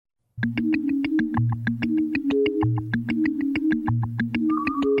This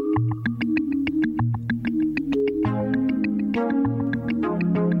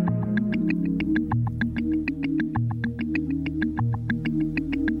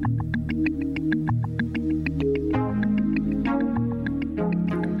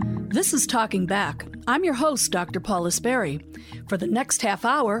is Talking Back. I'm your host, Dr. Paula Sperry. For the next half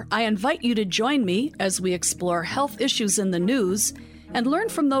hour, I invite you to join me as we explore health issues in the news and learn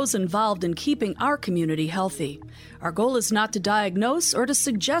from those involved in keeping our community healthy. Our goal is not to diagnose or to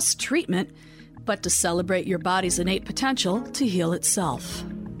suggest treatment, but to celebrate your body's innate potential to heal itself.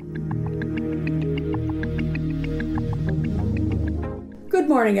 Good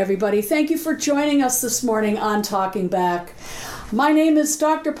morning, everybody. Thank you for joining us this morning on Talking Back. My name is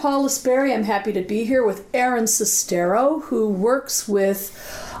Dr. Paula Sperry. I'm happy to be here with Aaron Cestaro, who works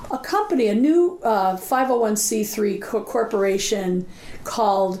with a company, a new 501c3 corporation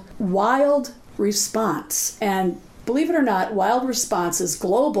called Wild Response. And believe it or not, Wild Response is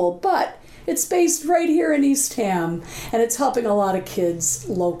global, but it's based right here in Eastham, and it's helping a lot of kids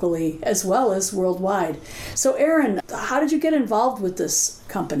locally as well as worldwide. So Aaron, how did you get involved with this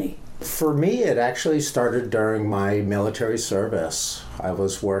company? For me, it actually started during my military service. I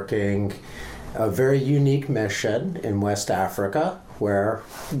was working a very unique mission in West Africa where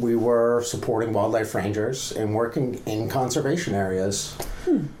we were supporting wildlife rangers and working in conservation areas.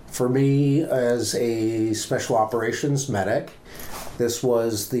 For me, as a special operations medic, this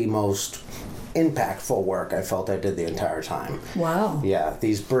was the most impactful work I felt I did the entire time. Wow. Yeah,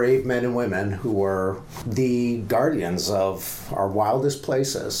 these brave men and women who were the guardians of our wildest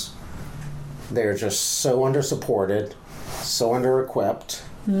places. They're just so under-supported, so under-equipped,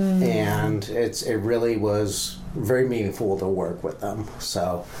 and it really was very meaningful to work with them.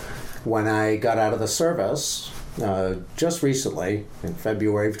 So when I got out of the service, just recently, in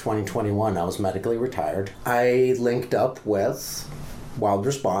February of 2021, I was medically retired. I linked up with Wild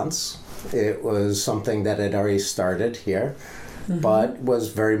Response. It was something that had already started here, but was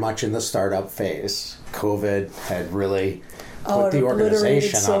very much in the startup phase. COVID had really put the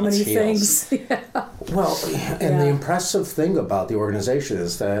organization so on its many heels. things. Yeah. Well, and the impressive thing about the organization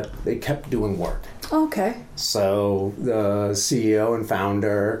is that they kept doing work. Okay. So the CEO and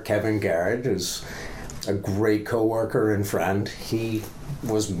founder, Kevin Garrett, is a great coworker and friend. He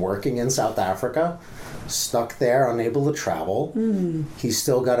was working in South Africa, stuck there, unable to travel. He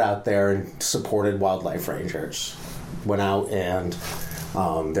still got out there and supported wildlife rangers. Went out and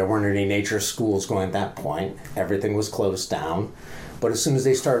there weren't any nature schools going at that point. Everything was closed down. But as soon as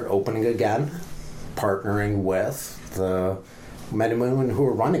they started opening again, partnering with the men and women who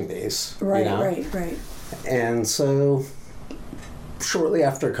were running these. Right, you know? right. And so shortly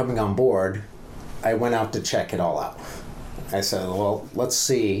after coming on board, I went out to check it all out. I said, well, let's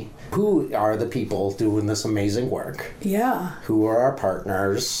see who are the people doing this amazing work. Yeah. Who are our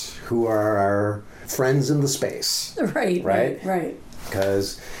partners? Who are our friends in the space? Right.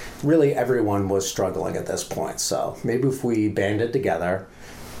 Because really everyone was struggling at this point. So maybe if we banded together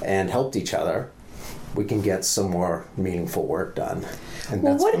and helped each other, we can get some more meaningful work done. And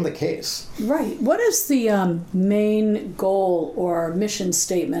that's been the case. Right. What is the main goal or mission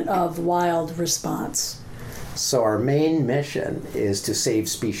statement of Wild Response? So our main mission is to save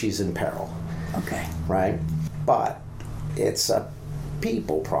species in peril. Okay. Right? But it's a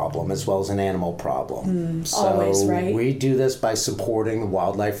people problem as well as an animal problem. So always, right? We do this by supporting the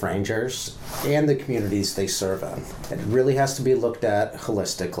wildlife rangers and the communities they serve in. It really has to be looked at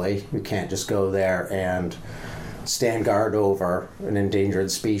holistically. We can't just go there and stand guard over an endangered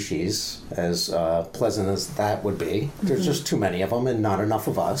species, as pleasant as that would be. There's just too many of them and not enough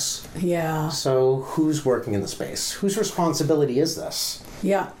of us. Yeah. So who's working in the space? Whose responsibility is this?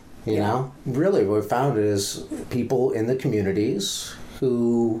 Yeah. You know? Really what we found is people in the communities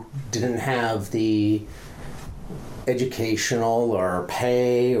who didn't have the educational or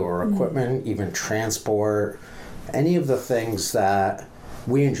pay or equipment, even transport, any of the things that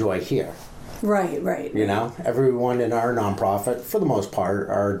we enjoy here. Right. You know, everyone in our nonprofit, for the most part,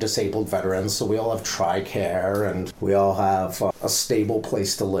 are disabled veterans, so we all have TRICARE and we all have a stable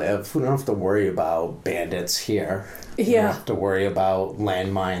place to live. We don't have to worry about bandits here. Yeah. We don't have to worry about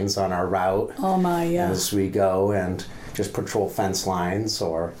landmines on our route. Oh my, yeah. As we go and just patrol fence lines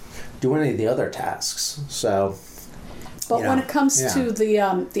or do any of the other tasks. So, but when it comes to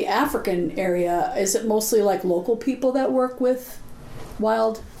the African area, is it mostly like local people that work with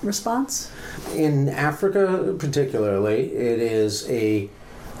Wild Response? In Africa particularly, it is a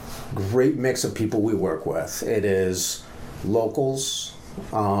great mix of people we work with. It is locals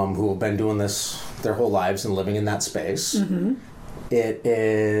who have been doing this their whole lives and living in that space. It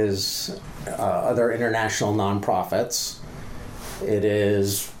is other international nonprofits. It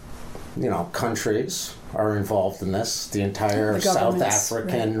is, countries are involved in this. The entire South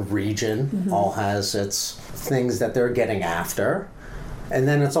African region all has its things that they're getting after. And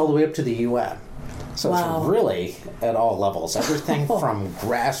then it's all the way up to the UN. So it's really at all levels. Everything from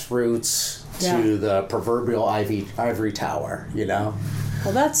grassroots to the proverbial ivory tower,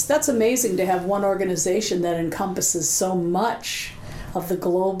 Well, that's amazing to have one organization that encompasses so much of the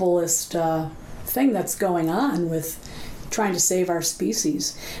globalist thing that's going on with trying to save our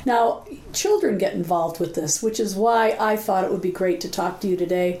species. Now, children get involved with this, which is why I thought it would be great to talk to you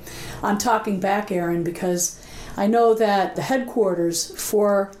today. I'm talking back, Aaron, because I know that the headquarters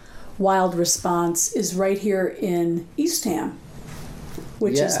for Wild Response is right here in Eastham,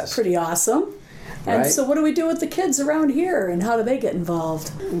 which is pretty awesome. And so what do we do with the kids around here, and how do they get involved?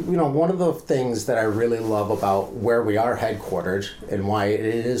 One of the things that I really love about where we are headquartered and why it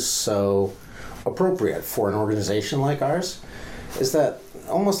is so appropriate for an organization like ours is that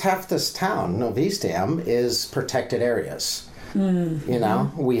almost half this town of Eastham is protected areas.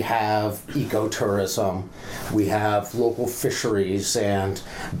 We have ecotourism, we have local fisheries and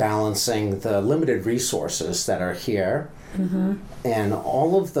balancing the limited resources that are here, and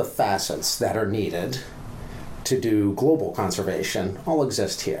all of the facets that are needed to do global conservation all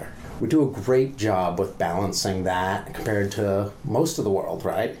exist here. We do a great job with balancing that compared to most of the world,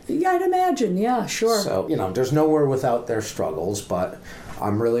 right? Yeah, I'd imagine. Yeah, sure. So, there's nowhere without their struggles, but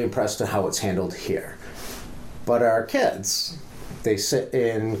I'm really impressed at how it's handled here. But our kids, they sit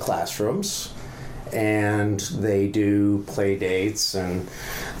in classrooms and they do play dates and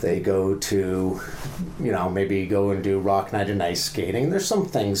they go to, maybe go and do rock night and ice skating. There's some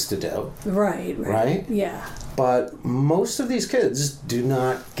things to do. Right? Yeah. But most of these kids do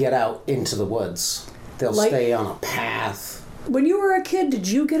not get out into the woods. They'll stay on a path. When you were a kid, did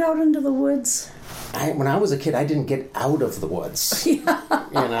you get out into the woods? When I was a kid, I didn't get out of the woods.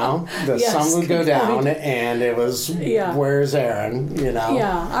 The Yes, sun would go down and it was, where's Aaron,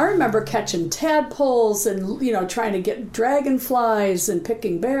 Yeah, I remember catching tadpoles and, trying to get dragonflies and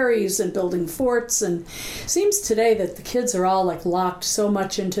picking berries and building forts. And it seems today that the kids are all locked so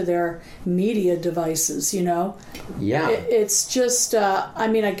much into their media devices, Yeah. It's just,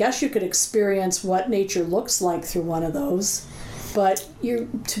 I guess you could experience what nature looks like through one of those. But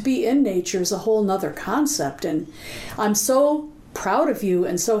to be in nature is a whole nother concept. And I'm so proud of you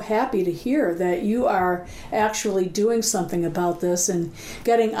and so happy to hear that you are actually doing something about this and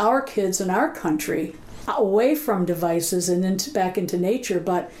getting our kids in our country away from devices and back into nature.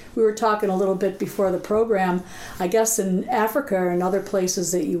 But we were talking a little bit before the program, I guess in Africa and other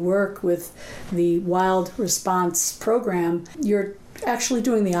places that you work with the Wild Response program, you're actually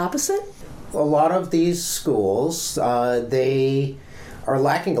doing the opposite? A lot of these schools, they are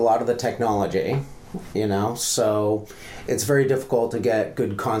lacking a lot of the technology, so it's very difficult to get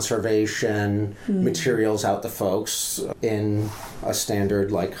good conservation materials out to folks in a standard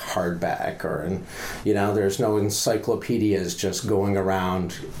hardback there's no encyclopedias just going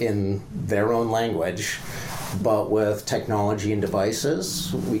around in their own language. But with technology and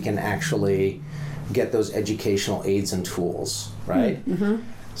devices, we can actually get those educational aids and tools, right?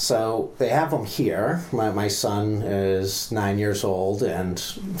 So they have them here. My son is 9 years old and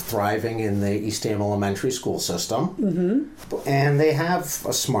thriving in the Eastham Elementary School system. And they have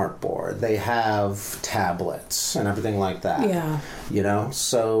a smart board. They have tablets and everything like that. Yeah.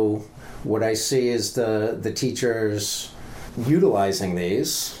 So what I see is the teachers utilizing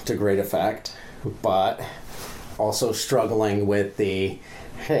these to great effect, but also struggling with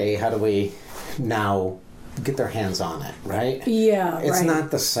hey, how do we now get their hands on it, right? Yeah, It's not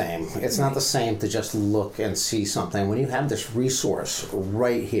the same. It's not the same to just look and see something. When you have this resource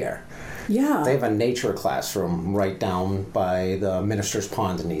right here. Yeah. They have a nature classroom right down by the Minister's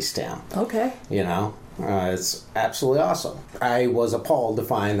Pond in Eastham. Okay. It's absolutely awesome. I was appalled to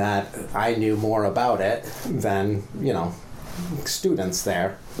find that I knew more about it than, students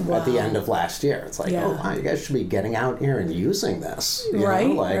there at the end of last year. It's oh, wow, you guys should be getting out here and using this.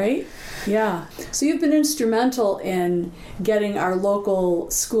 Right. Yeah. So you've been instrumental in getting our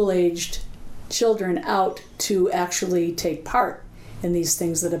local school-aged children out to actually take part in these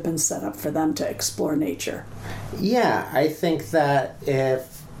things that have been set up for them to explore nature. Yeah, I think that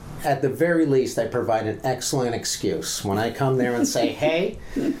if, at the very least, I provide an excellent excuse when I come there and say, hey,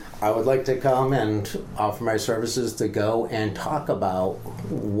 I would like to come and offer my services to go and talk about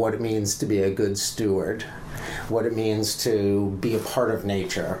what it means to be a good steward, what it means to be a part of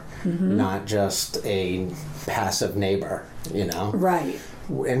nature, not just a passive neighbor, Right.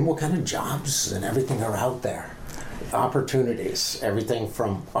 And what kind of jobs and everything are out there. opportunities, everything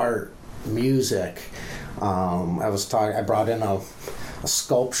from art, music. I brought in a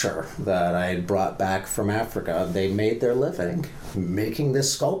sculpture that I had brought back from Africa. They made their living making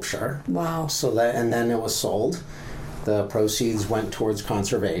this sculpture. Wow. And then it was sold. The proceeds went towards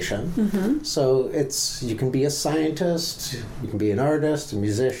conservation. So you can be a scientist, you can be an artist, a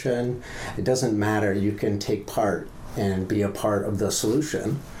musician. It doesn't matter. You can take part and be a part of the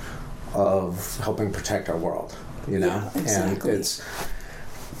solution of helping protect our world, Yeah, exactly. And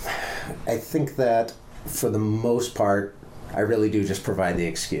I think that for the most part, I really do just provide the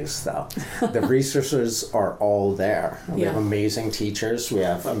excuse, though. The resources are all there. We have amazing teachers. We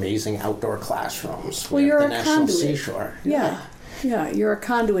have amazing outdoor classrooms. Well, you're the a National conduit. Seashore. Yeah, you're a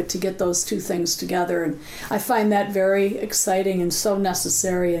conduit to get those two things together, and I find that very exciting and so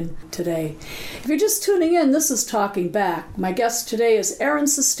necessary in today. If you're just tuning in, this is Talking Back. My guest today is Erin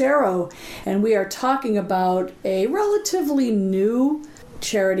Cestaro, and we are talking about a relatively new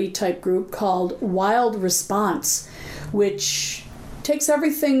charity-type group called Wild Response, which takes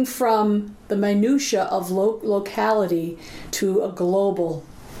everything from the minutia of locality to a global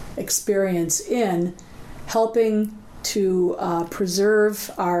experience in helping to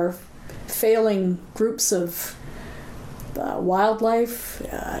preserve our failing groups of wildlife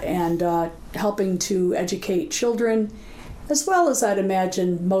and helping to educate children, as well as I'd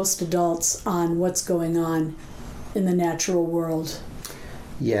imagine most adults, on what's going on in the natural world.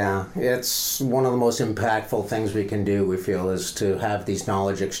 Yeah, it's one of the most impactful things we can do, we feel, is to have these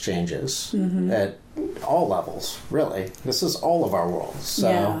knowledge exchanges at all levels, really. This is all of our world.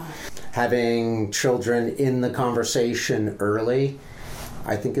 So having children in the conversation early,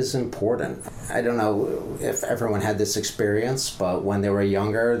 I think, is important. I don't know if everyone had this experience, but when they were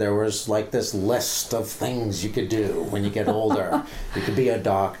younger, there was like this list of things you could do when you get older. You could be a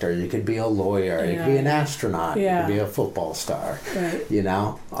doctor, you could be a lawyer, you could be an astronaut, you could be a football star. Right. You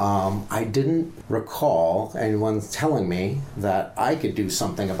know, I didn't recall anyone telling me that I could do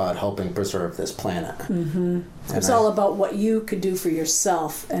something about helping preserve this planet. It's all about what you could do for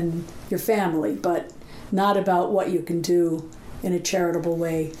yourself and your family, but not about what you can do in a charitable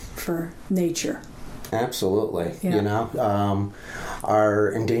way for nature. Absolutely. Yeah. You know, our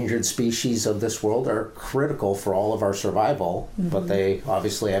endangered species of this world are critical for all of our survival, but they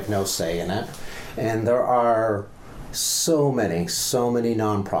obviously have no say in it. And there are so many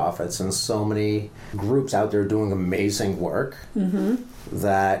nonprofits and so many groups out there doing amazing work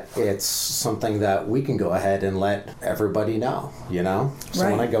that it's something that we can go ahead and let everybody know, you know?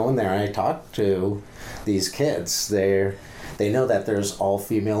 So when I go in there and I talk to these kids, they know that there's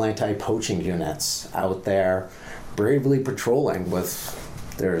all-female anti-poaching units out there bravely patrolling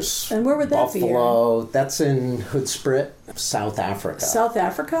there's and where would that buffalo. That's in Hoedspruit, South Africa. South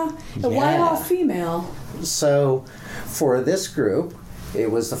Africa? Yeah. Why all female? So for this group, it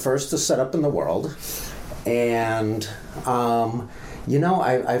was the first to set up in the world. And, you know,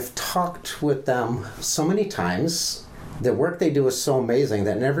 I've talked with them so many times. The work they do is so amazing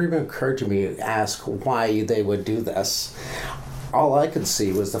that it never even occurred to me to ask why they would do this. All I could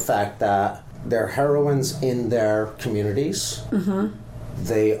see was the fact that they're heroines in their communities.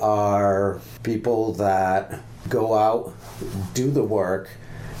 They are people that go out, do the work,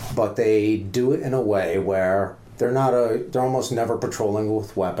 but they do it in a way where they're almost never patrolling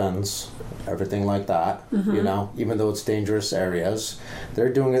with weapons, everything like that, you know, even though it's dangerous areas.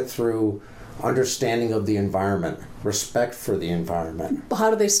 They're doing it through understanding of the environment, respect for the environment. How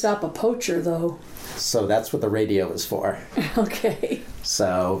do they stop a poacher, though? So that's what the radio is for. Okay.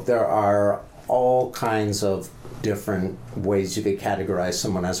 So there are all kinds of different ways you could categorize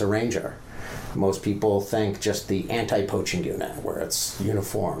someone as a ranger. Most people think just the anti-poaching unit, where it's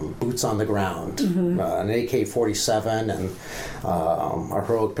uniform, boots on the ground, an AK-47, and a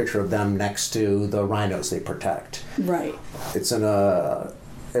heroic picture of them next to the rhinos they protect. Right. It's an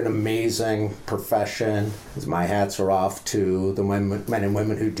amazing profession. My hats are off to the men and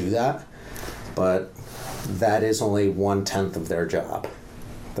women who do that, but that is only 1/10 of their job.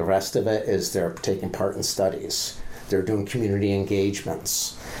 The rest of it is they're taking part in studies. They're doing community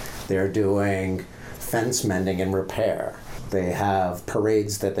engagements. They're doing fence mending and repair. They have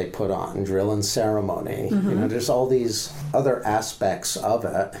parades that they put on, drill and ceremony. You know, there's all these other aspects of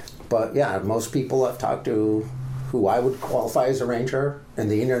it. But yeah, most people I've talked to who I would qualify as a ranger,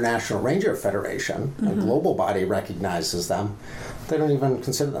 and the International Ranger Federation, a global body, recognizes them. They don't even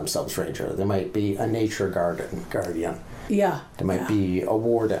consider themselves ranger. They might be a nature guardian. Yeah. They might be a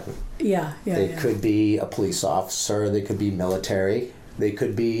warden. Yeah. They could be a police officer. They could be military. They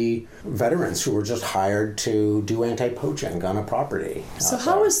could be veterans who were just hired to do anti-poaching on a property. So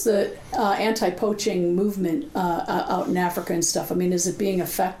how is the anti-poaching movement out in Africa and stuff? I mean, is it being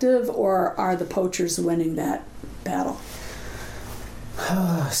effective, or are the poachers winning that battle?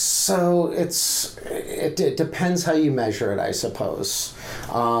 So it depends how you measure it, I suppose.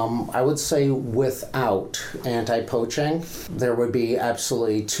 I would say without anti-poaching, there would be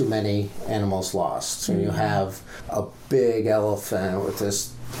absolutely too many animals lost. So you have a big elephant with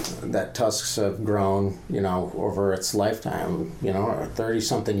that tusks have grown, over its lifetime,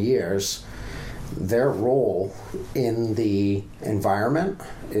 30-something years. Their role in the environment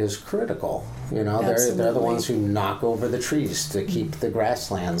is critical. They're the ones who knock over the trees to keep the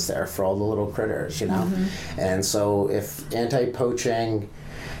grasslands there for all the little critters, And so if anti-poaching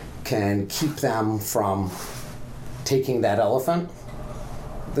can keep them from taking that elephant,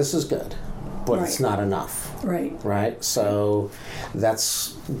 this is good, but it's not enough. Right? So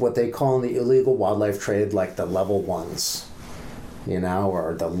that's what they call in the illegal wildlife trade, like the level ones,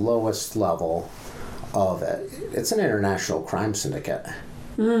 or the lowest level of it. It's an international crime syndicate.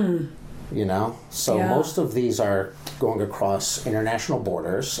 So most of these are going across international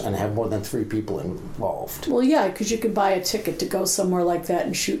borders and have more than 3 people involved. Well, yeah, because you could buy a ticket to go somewhere like that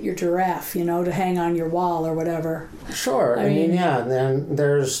and shoot your giraffe, to hang on your wall or whatever. Sure. I mean, and then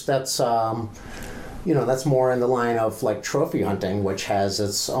that's more in the line of like trophy hunting, which has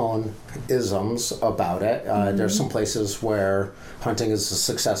its own isms about it. There's some places where hunting is a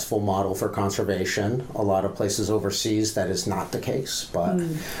successful model for conservation. A lot of places overseas that is not the case, but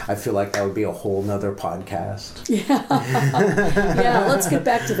I feel like that would be a whole nother podcast. Yeah, let's get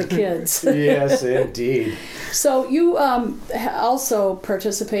back to the kids. Yes, indeed. So you also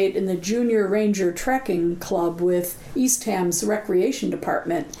participate in the Junior Ranger Trekking Club with East Ham's Recreation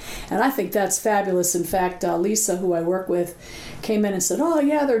Department, and I think that's fabulous. In fact, Lisa, who I work with, came in and said, "Oh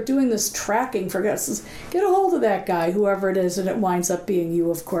yeah, they're doing this tracking for us. Get a hold of that guy, whoever it is," and it winds up being you,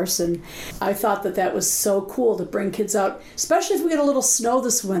 of course. And I thought that was so cool to bring kids out, especially if we get a little snow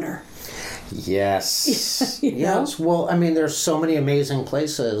this winter. Yes. Yes. Well, I mean, there's so many amazing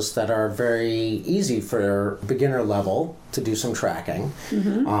places that are very easy for beginner level to do some tracking.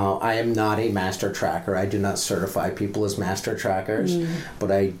 I am not a master tracker. I do not certify people as master trackers, but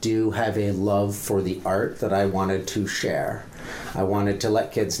I do have a love for the art that I wanted to share. I wanted to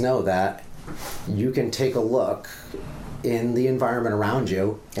let kids know that you can take a look in the environment around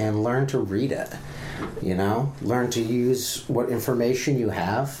you and learn to read it. Learn to use what information you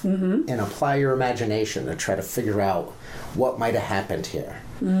have and apply your imagination to try to figure out what might have happened here.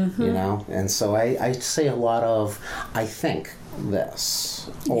 And so I say a lot of, I think this,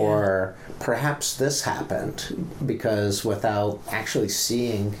 or perhaps this happened, because without actually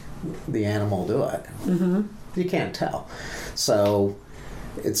seeing the animal do it, you can't tell. So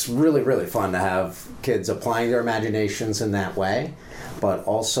it's really, really fun to have kids applying their imaginations in that way, but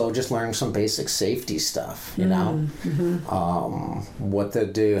also just learning some basic safety stuff, what to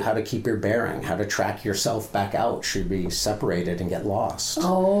do, how to keep your bearing, how to track yourself back out should be separated and get lost.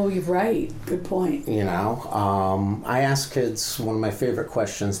 Oh, you're right. Good point. I ask kids, one of my favorite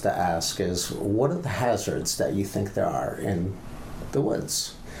questions to ask is, what are the hazards that you think there are in the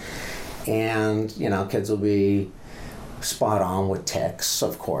woods? And, kids will be spot on with ticks,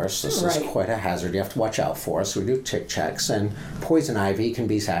 of course. This is quite a hazard you have to watch out for. So we do tick checks, and poison ivy can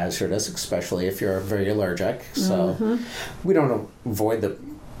be hazardous, especially if you're very allergic. So we don't avoid the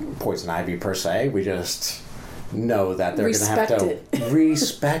poison ivy per se. We just know that they're going to have to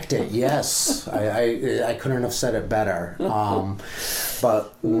respect it. Yes, I couldn't have said it better.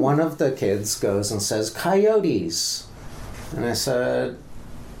 But one of the kids goes and says, "Coyotes," and I said,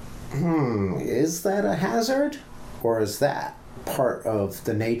 "Is that a hazard? Or is that part of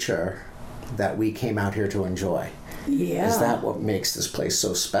the nature that we came out here to enjoy?" Yeah. Is that what makes this place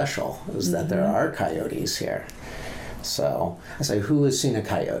so special? Is that there are coyotes here? So I say, "Who has seen a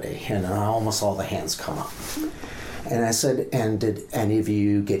coyote?" And almost all the hands come up. And I said, "And did any of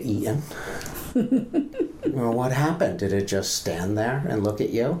you get eaten?" "Well, what happened? Did it just stand there and look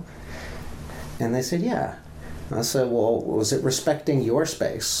at you?" And they said, "Yeah." I said, "Well, was it respecting your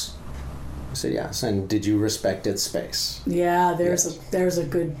space?" I said, "Yes." "And did you respect its space?" Yeah, there's a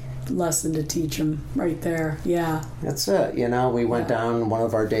good lesson to teach them right there. Yeah. That's it. We went down, one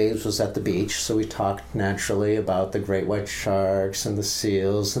of our days was at the beach, so we talked naturally about the great white sharks and the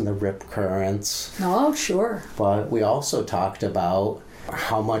seals and the rip currents. Oh, sure. But we also talked about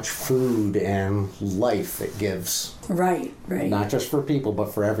how much food and life it gives. Right. Not just for people,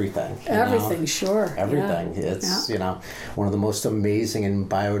 but for everything. Everything, sure. Everything. Yeah. It's, one of the most amazing and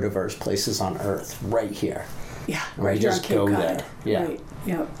biodiverse places on Earth, right here. Yeah, right. here Just on Cape go Cod. there. Yeah. Right.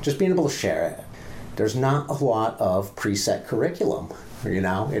 Yeah. Just being able to share it. There's not a lot of preset curriculum.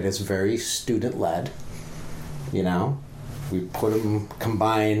 It is very student-led. We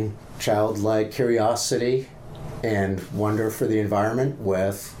combine childlike curiosity and wonder for the environment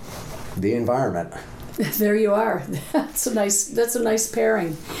with the environment. There you are. That's a nice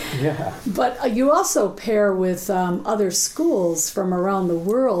pairing. Yeah. But you also pair with other schools from around the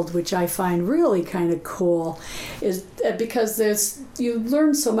world, which I find really kind of cool, is because you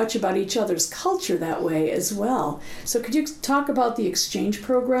learn so much about each other's culture that way as well. So could you talk about the exchange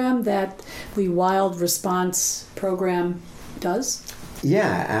program that the Wild Response program does?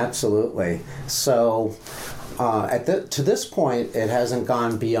 Yeah, absolutely. So to this point, it hasn't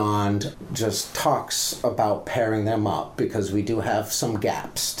gone beyond just talks about pairing them up, because we do have some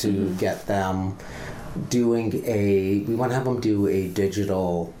gaps to get them doing we want to have them do a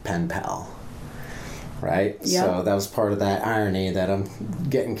digital pen pal. Right? Yep. So that was part of that irony that I'm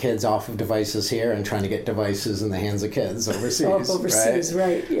getting kids off of devices here and trying to get devices in the hands of kids overseas. Overseas,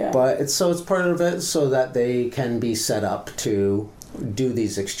 right? Yeah. But it's part of it so that they can be set up to do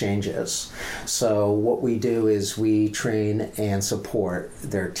these exchanges. So what we do is we train and support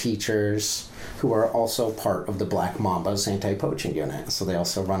their teachers, who are also part of the Black Mamba's anti-poaching unit. So they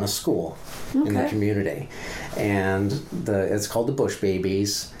also run a school in the community. And it's called the Bush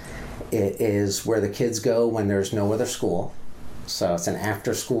Babies. It is where the kids go when there's no other school. So it's an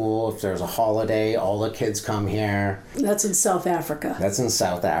after school. If there's a holiday, all the kids come here. That's in South Africa. That's in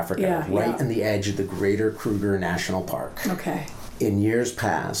South Africa, right in the edge of the Greater Kruger National Park. Okay. In years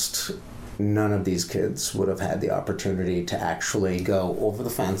past, none of these kids would have had the opportunity to actually go over the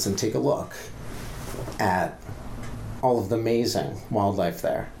fence and take a look at all of the amazing wildlife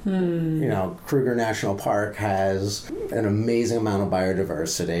there. Kruger National Park has an amazing amount of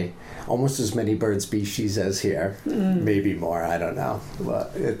biodiversity, almost as many bird species as here, maybe more, I don't know.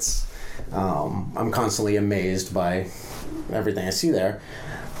 But I'm constantly amazed by everything I see there.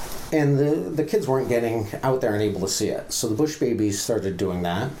 And the kids weren't getting out there and able to see it. So the Bush Babies started doing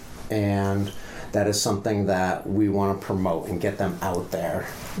that, and that is something that we want to promote and get them out there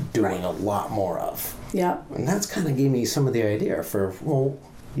doing a lot more of. Yeah. And that's kind of gave me some of the idea for,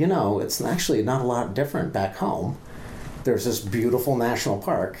 it's actually not a lot different back home. There's this beautiful national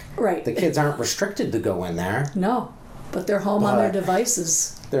park. Right. The kids aren't restricted to go in there. No, but they're home on their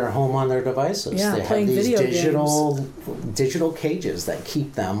devices. They're home on their devices. Yeah, they playing have these video digital cages that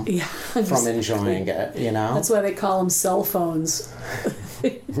keep them from enjoying it, That's why they call them cell phones.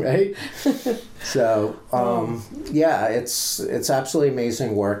 Right? So, it's absolutely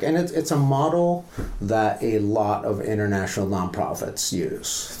amazing work. And it's a model that a lot of international nonprofits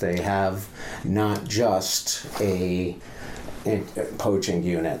use. They have not just a poaching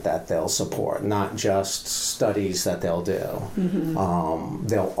unit that they'll support, not just studies that they'll do.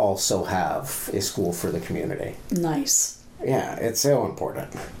 They'll also have a school for the community. Nice. Yeah, it's so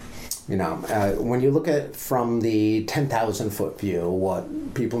important. When you look at from the 10,000-foot view,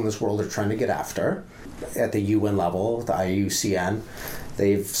 what people in this world are trying to get after at the UN level, the IUCN,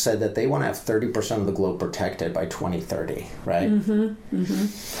 they've said that they want to have 30% of the globe protected by 2030, right?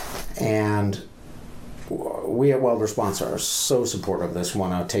 And we at Wild Response are so supportive of this,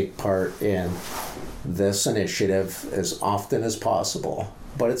 want to take part in this initiative as often as possible.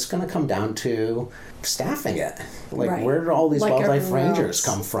 But it's going to come down to staffing it. Where did all these wildlife rangers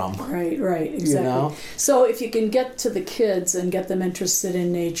come from? Right, exactly. So if you can get to the kids and get them interested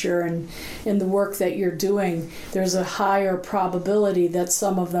in nature and in the work that you're doing, there's a higher probability that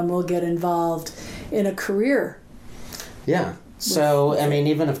some of them will get involved in a career. Yeah. So,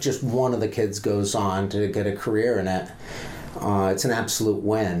 even if just one of the kids goes on to get a career in it, it's an absolute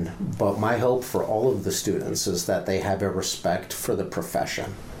win. But my hope for all of the students is that they have a respect for the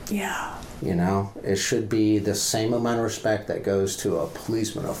profession. Yeah. It should be the same amount of respect that goes to a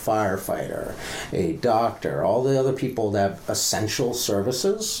policeman, a firefighter, a doctor, all the other people that have essential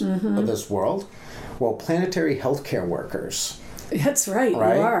services of this world. Well, planetary healthcare workers. That's right? You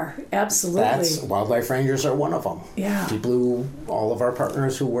are. Absolutely. Wildlife rangers are one of them. Yeah. All of our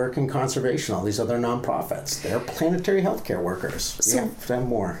partners who work in conservation, all these other nonprofits, they're planetary healthcare workers. We have to have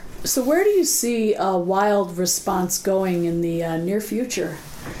more. So where do you see Wild Response going in the near future?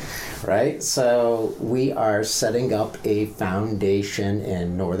 Right. So we are setting up a foundation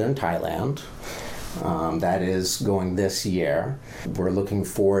in northern Thailand. That is going this year. We're looking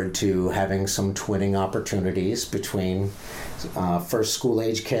forward to having some twinning opportunities between first school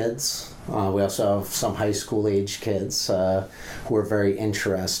age kids. We also have some high school age kids who are very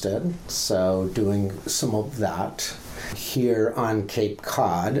interested. So doing some of that. here on Cape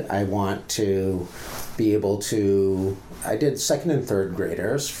Cod, I want to be able to, I did second and third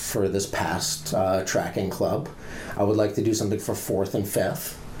graders for this past tracking club. I would like to do something for fourth and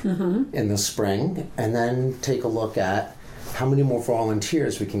fifth in the spring, and then take a look at how many more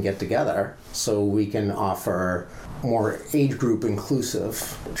volunteers we can get together so we can offer more age group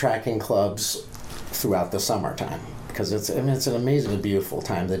inclusive tracking clubs throughout the summertime. Because it's an amazingly beautiful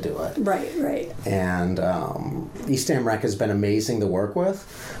time to do it. Right. And East Ham Rec has been amazing to work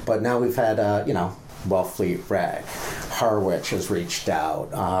with, but now we've had, Wellfleet Rec, Harwich has reached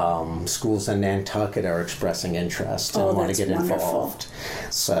out, schools in Nantucket are expressing interest and want to get involved.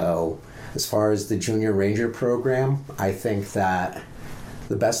 So as far as the Junior Ranger program, I think that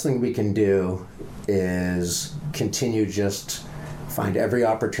the best thing we can do is continue just find every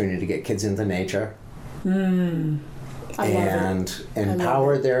opportunity to get kids into nature. And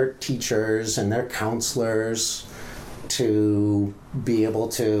empower their teachers and their counselors to be able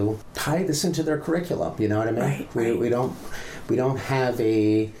to tie this into their curriculum. You know what I mean? Right. We don't have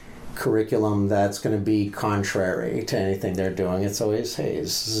a curriculum that's going to be contrary to anything they're doing. It's always, hey,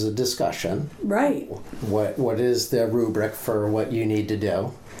 this is a discussion. Right. What is the rubric for what you need to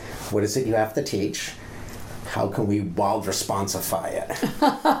do? What is it you have to teach? How can we wild responsify it?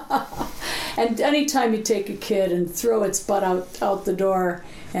 And anytime you take a kid and throw its butt out the door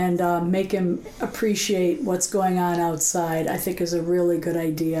and make him appreciate what's going on outside, I think is a really good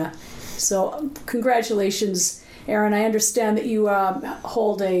idea. So congratulations, Aaron. I understand that you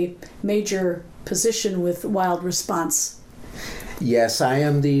hold a major position with Wild Response. Yes, I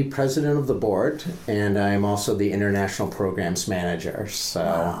am the president of the board, and I am also the international programs manager.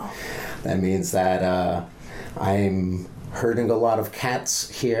 So that means that I'm herding a lot of cats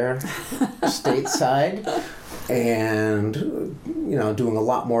here stateside and doing a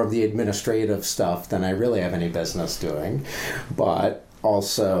lot more of the administrative stuff than I really have any business doing. But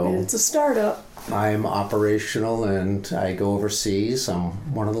also, it's a startup. I'm operational and I go overseas. I'm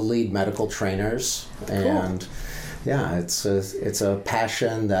one of the lead medical trainers. And cool. Yeah, it's a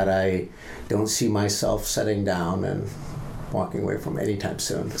passion that I don't see myself setting down and walking away from anytime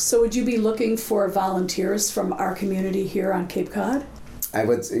soon. So would you be looking for volunteers from our community here on Cape Cod?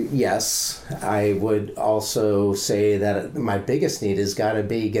 Yes. I would also say that my biggest need has got to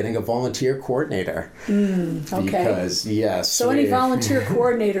be getting a volunteer coordinator. Okay. Because, yes. So any volunteer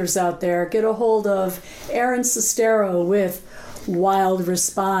coordinators out there, get a hold of Aaron Cestaro with Wild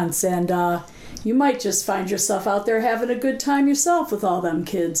Response, and you might just find yourself out there having a good time yourself with all them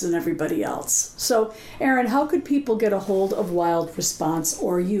kids and everybody else. So, Aaron, how could people get a hold of Wild Response,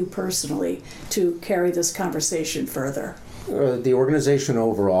 or you personally, to carry this conversation further? The organization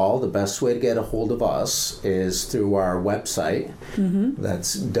overall, the best way to get a hold of us is through our website.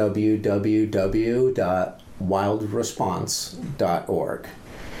 That's www.wildresponse.org.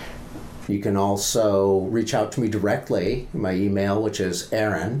 You can also reach out to me directly, my email, which is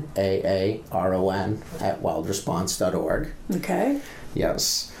Aaron, AARON, @wildresponse.org. Okay.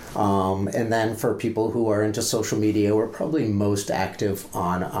 Yes. And then for people who are into social media, we're probably most active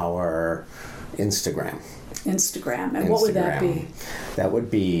on our Instagram. And what would that be? That would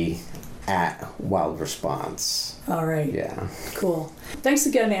be @WildResponse. All right. Yeah. Cool. Thanks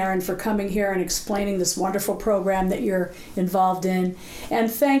again, Aaron, for coming here and explaining this wonderful program that you're involved in. And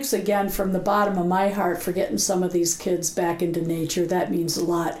thanks again from the bottom of my heart for getting some of these kids back into nature. That means a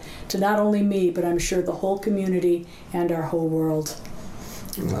lot to not only me, but I'm sure the whole community and our whole world.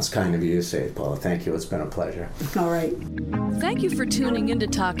 That's kind of you to say, Paula. Thank you. It's been a pleasure. All right. Thank you for tuning into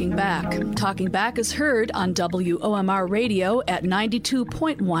Talking Back. Talking Back is heard on WOMR Radio at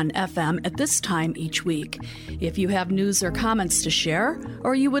 92.1 FM at this time each week. If you have news or comments to share,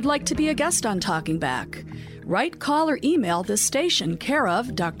 or you would like to be a guest on Talking Back, write, call, or email this station, care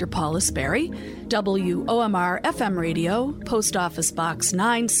of Dr. Paula Sperry, WOMR FM Radio, Post Office Box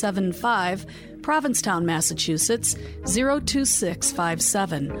 975, Provincetown, Massachusetts,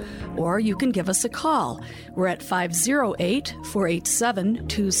 02657. Or you can give us a call. We're at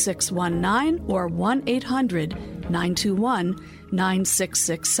 508-487-2619 or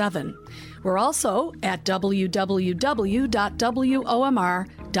 1-800-921-9667. We're also at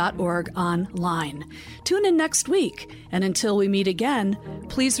www.womr.org online. Tune in next week, and until we meet again,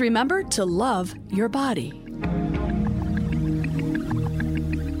 please remember to love your body.